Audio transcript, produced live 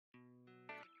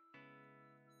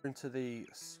Into the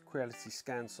Creality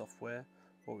Scan software,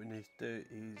 what we need to do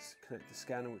is connect the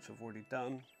scanner, which I've already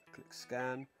done. Click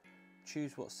Scan,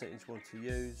 choose what settings you want to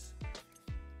use,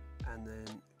 and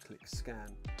then click Scan.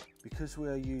 Because we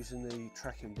are using the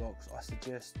tracking blocks, I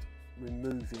suggest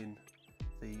removing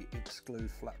the exclude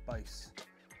flat base.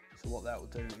 So what that will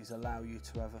do is allow you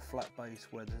to have a flat base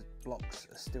where the blocks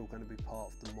are still going to be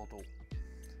part of the model.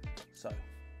 So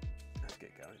let's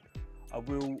get going. I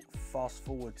will fast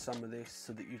forward some of this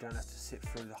so that you don't have to sit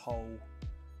through the whole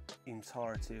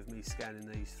entirety of me scanning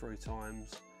these 3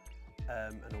 times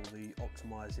and all the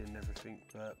optimizing and everything,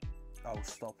 but I'll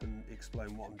stop and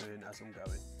explain what I'm doing as I'm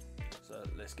going. So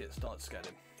let's get started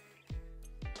scanning.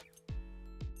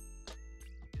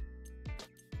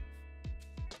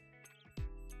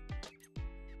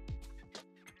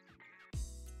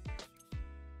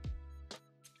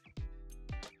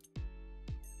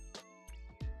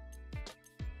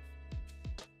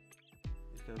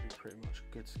 It's going to be pretty much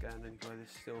a good scan anyway.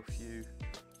 There's still a few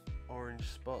orange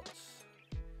spots,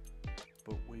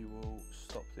 but we will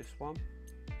stop this one.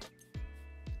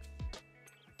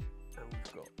 And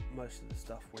we've got most of the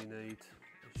stuff we need,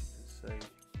 as you can see.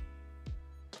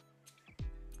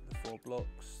 The 4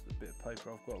 blocks, the bit of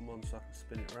paper I've got them on so I can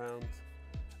spin it round.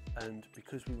 And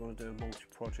because we want to do a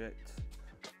multi-project,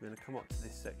 we're going to come up to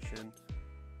this section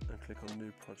and click on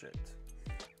New Project.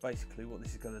 Basically what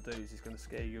this is going to do is it's going to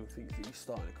scare you and think that you're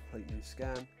starting a complete new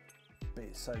scan, but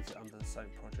it saves it under the same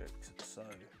project. So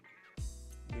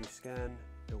new scan,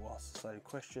 it will ask the same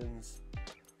questions,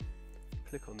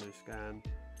 click on new scan,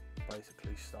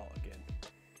 basically start again.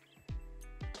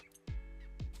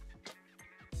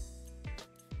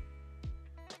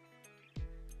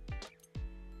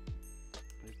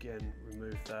 And again,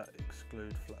 remove that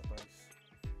exclude flat base.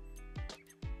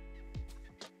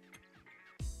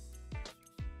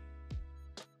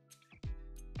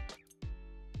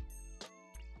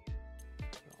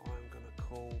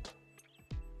 Call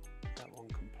that one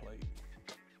complete,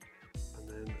 and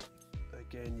then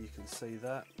again you can see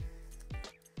that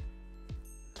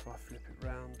if I flip it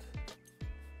round,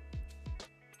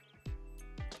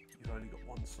 you've only got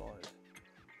one side,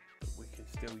 but we can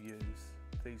still use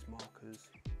these markers.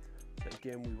 So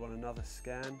again, we want another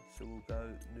scan, so we'll go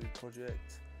new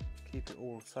project, keep it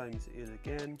all the same as it is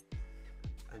again,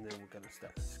 and then we're going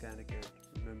to scan again.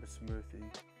 Remember to move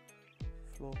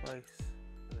the floor base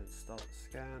and then start the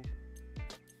scan.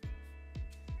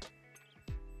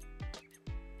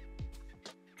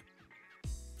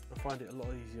 I find it a lot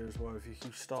easier as well if you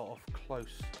can start off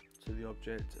close to the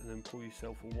object and then pull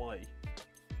yourself away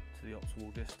to the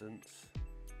optimal distance.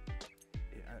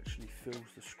 It actually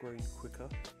fills the screen quicker.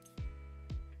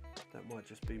 That might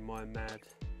just be my mad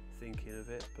thinking of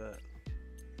it, but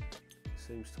it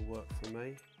seems to work for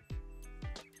me.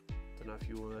 Don't know if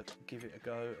you want to give it a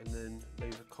go and then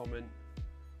leave a comment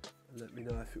and let me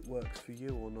know if it works for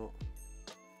you or not.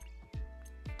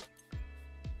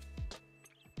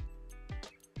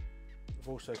 I've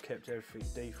also kept everything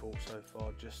default so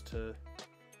far just to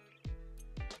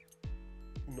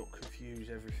not confuse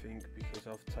everything, because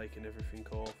I've taken everything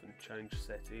off and changed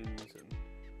settings and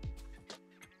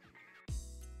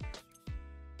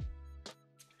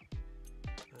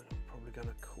I'm probably going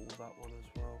to call that one as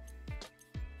well.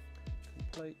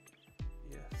 Complete,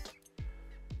 yes.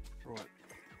 Right.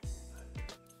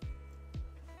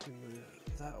 Move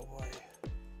that away,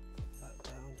 put that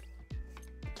down.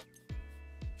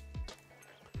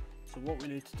 So what we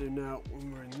need to do now,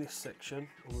 when we're in this section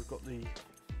and we've got the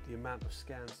amount of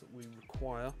scans that we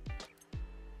require,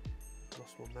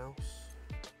 lost my mouse,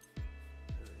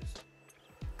 there it is.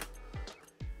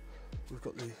 We've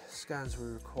got the scans we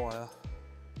require.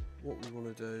 What we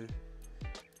want to do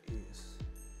is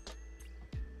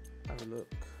have a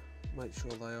look, make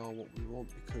sure they are what we want,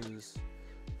 because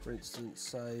for instance,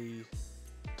 say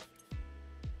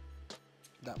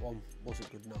that one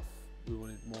wasn't good enough, we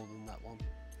wanted more than that one.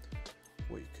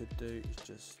 What you could do is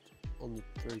just on the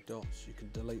 3 dots you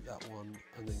can delete that one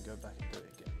and then go back and do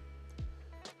it again.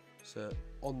 So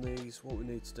on these, what we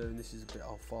need to do, and this is a bit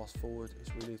I'll fast forward, is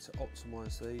we need to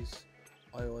optimize these.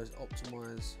 I always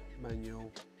optimize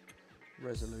manual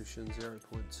resolution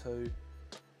 0.2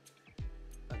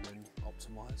 and then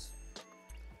optimize.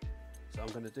 So I'm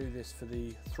going to do this for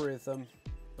the 3 of them,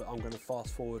 but I'm going to fast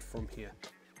forward from here.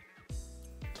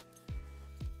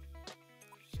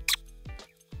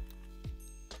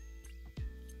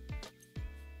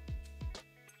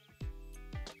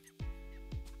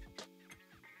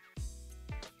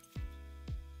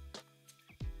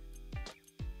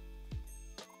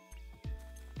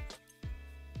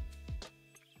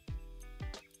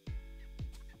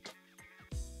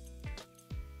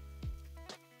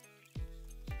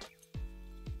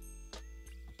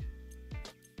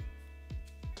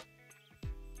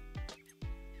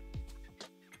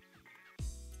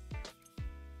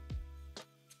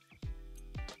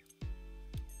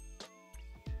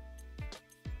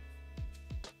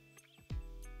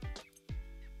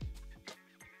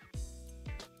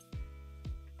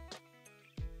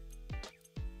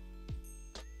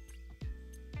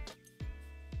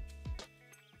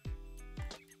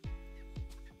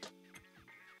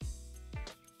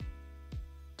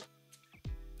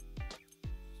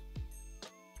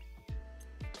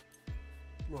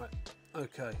 Right,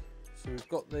 okay, so we've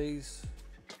got these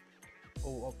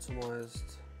all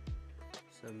optimized,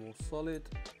 so they're more solid.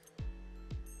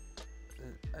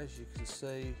 And as you can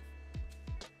see,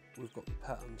 we've got the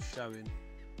pattern showing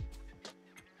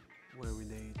where we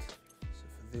need. So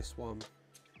for this one,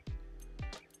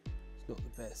 it's not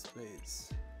the best, but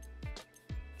it's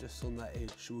just on that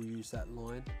edge, we'll use that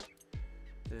line.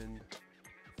 Then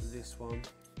for this one,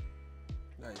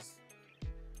 that is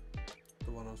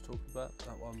the one I was talking about,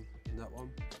 that one and that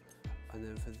one. And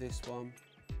then for this one,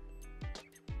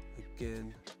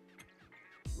 again,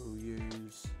 we'll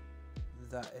use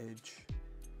that edge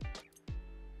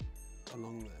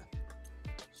along there.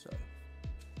 So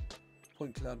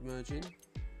point cloud merging,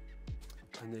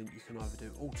 and then you can either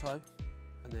do auto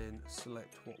and then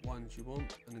select what ones you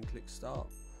want and then click start,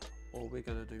 or we're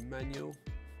going to do manual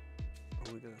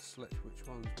and we're going to select which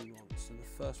ones we want. So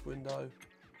the first window,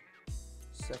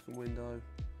 second window,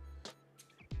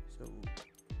 so we'll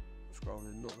scroll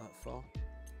in not that far.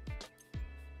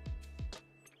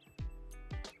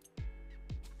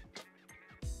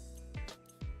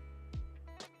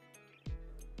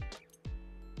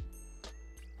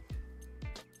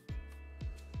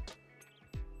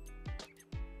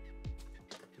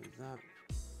 Do that.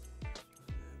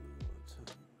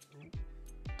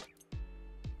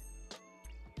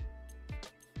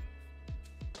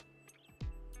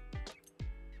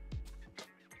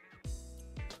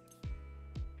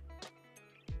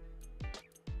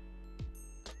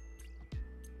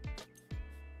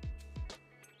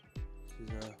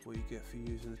 This is what you get for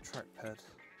using a trackpad.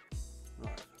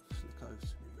 Right, flick over to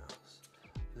my mouse.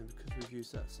 And then because we've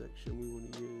used that section, we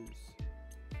want to use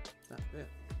that bit.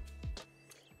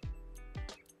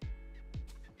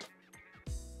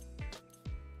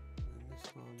 And this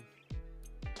one,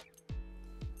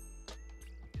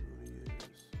 we want to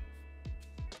use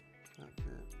that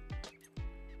bit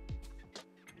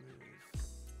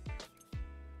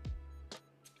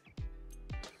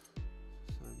with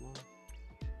the same one.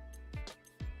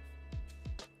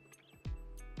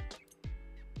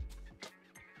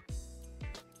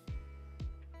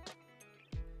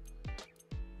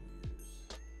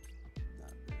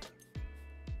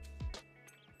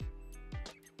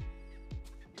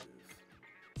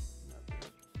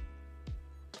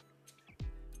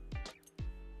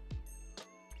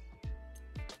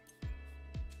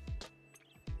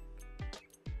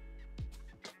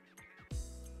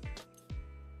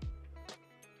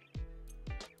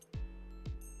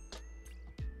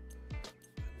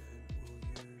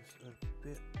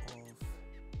 Bit of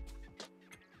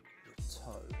the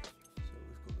toe, so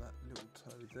we've got that little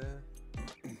toe there.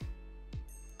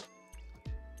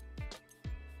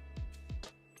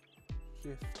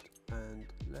 Shift and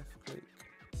left click,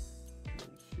 and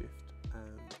then shift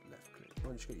and left click.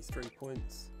 Once you get your 3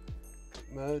 points, click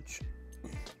merge.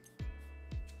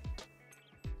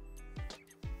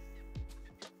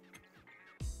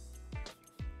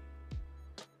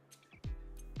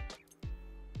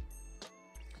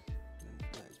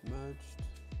 Merged.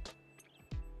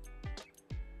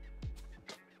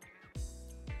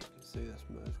 You can see that's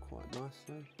merged quite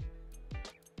nicely.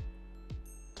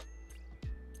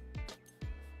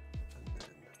 And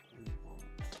then we want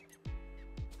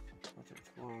project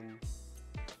 1.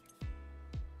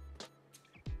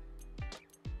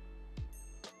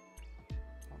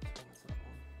 Optimize that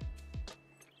one.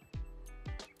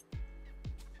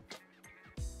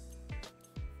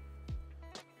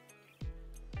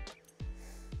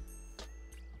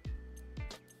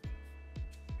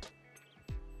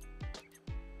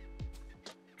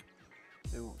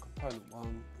 We want component 1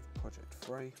 with project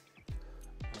 3,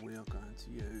 and we are going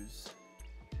to use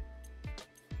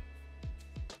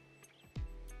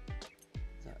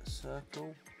that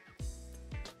circle.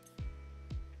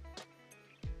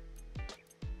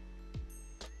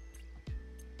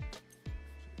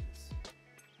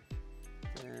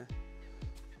 There,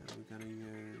 and we're going to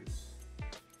use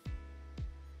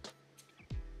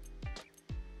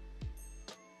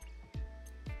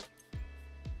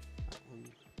that one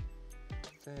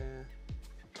there,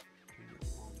 and that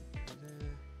one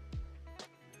there,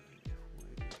 and if we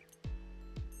rotate,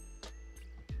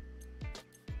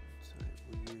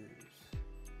 we'll use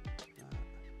that,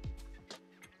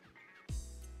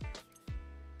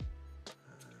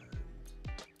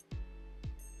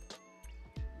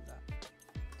 and that,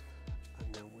 and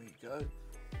then we go.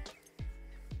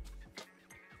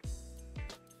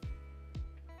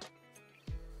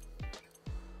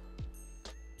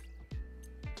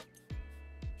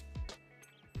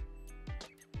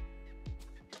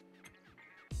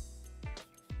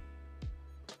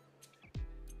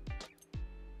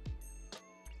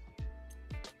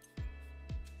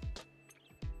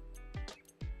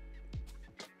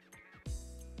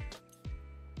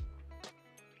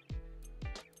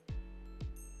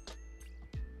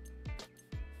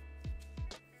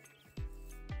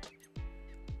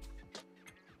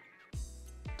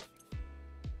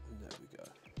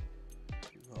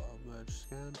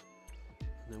 scan,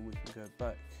 and then we can go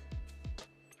back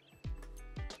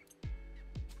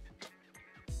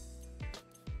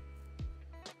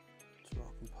to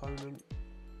our component,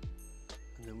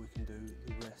 and then we can do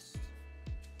the rest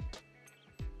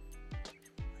back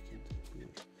into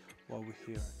here. While we're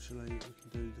here, actually, we can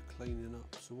do the cleaning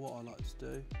up. So what I like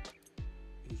to do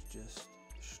is just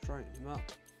straighten them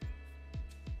up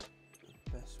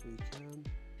the best we can.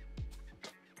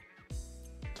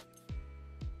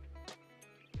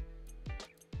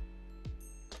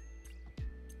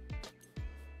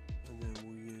 And then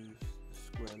we'll use the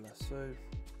square lasso,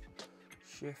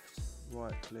 shift,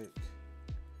 right click,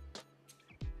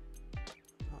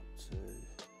 up to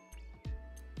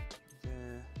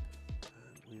there,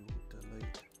 and we will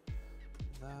delete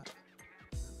that,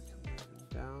 and we can move them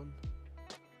down,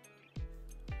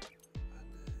 and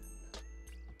then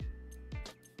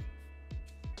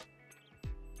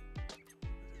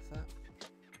rid of that.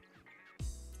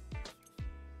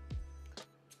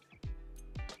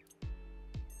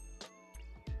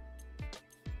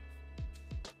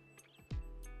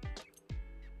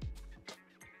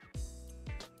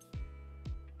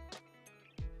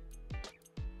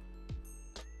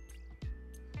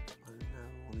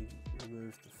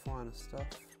 Remove the finer stuff.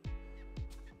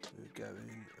 We'll go in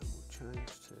and we'll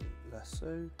change to lasso,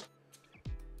 and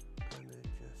then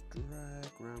just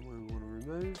drag around where we want to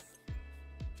remove.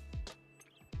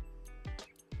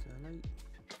 Delete.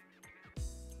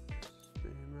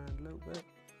 Spin him around a little bit.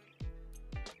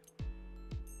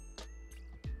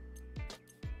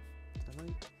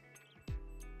 Delete.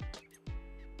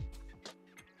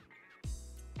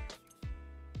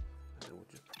 And then we'll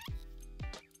just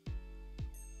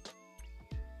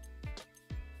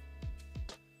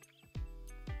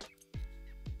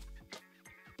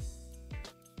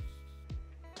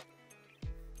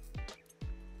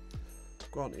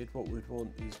granted, what we'd want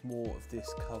is more of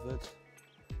this covered,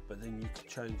 but then you could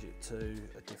change it to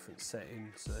a different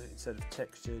setting. So instead of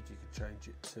textured, you could change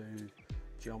it to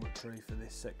geometry for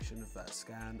this section of that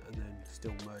scan, and then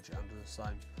still merge it under the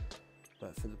same.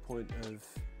 But for the point of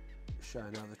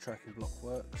showing how the tracking block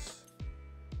works,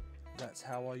 that's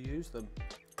how I use them.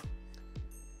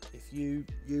 If you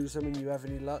use them and you have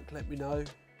any luck, let me know.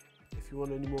 If you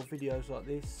want any more videos like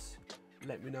this,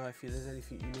 let me know. If there's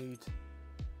anything you need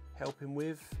helping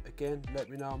with, again, let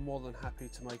me know. I'm more than happy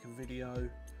to make a video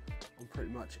on pretty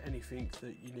much anything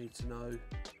that you need to know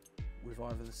with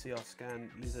either the CR Scan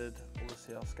Lizard or the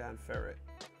CR Scan Ferret.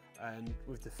 And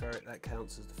with the Ferret, that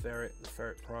counts as the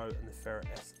Ferret Pro and the Ferret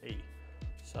SE.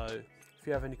 So if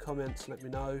you have any comments, let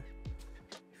me know.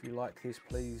 If you like this,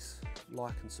 please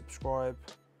like and subscribe.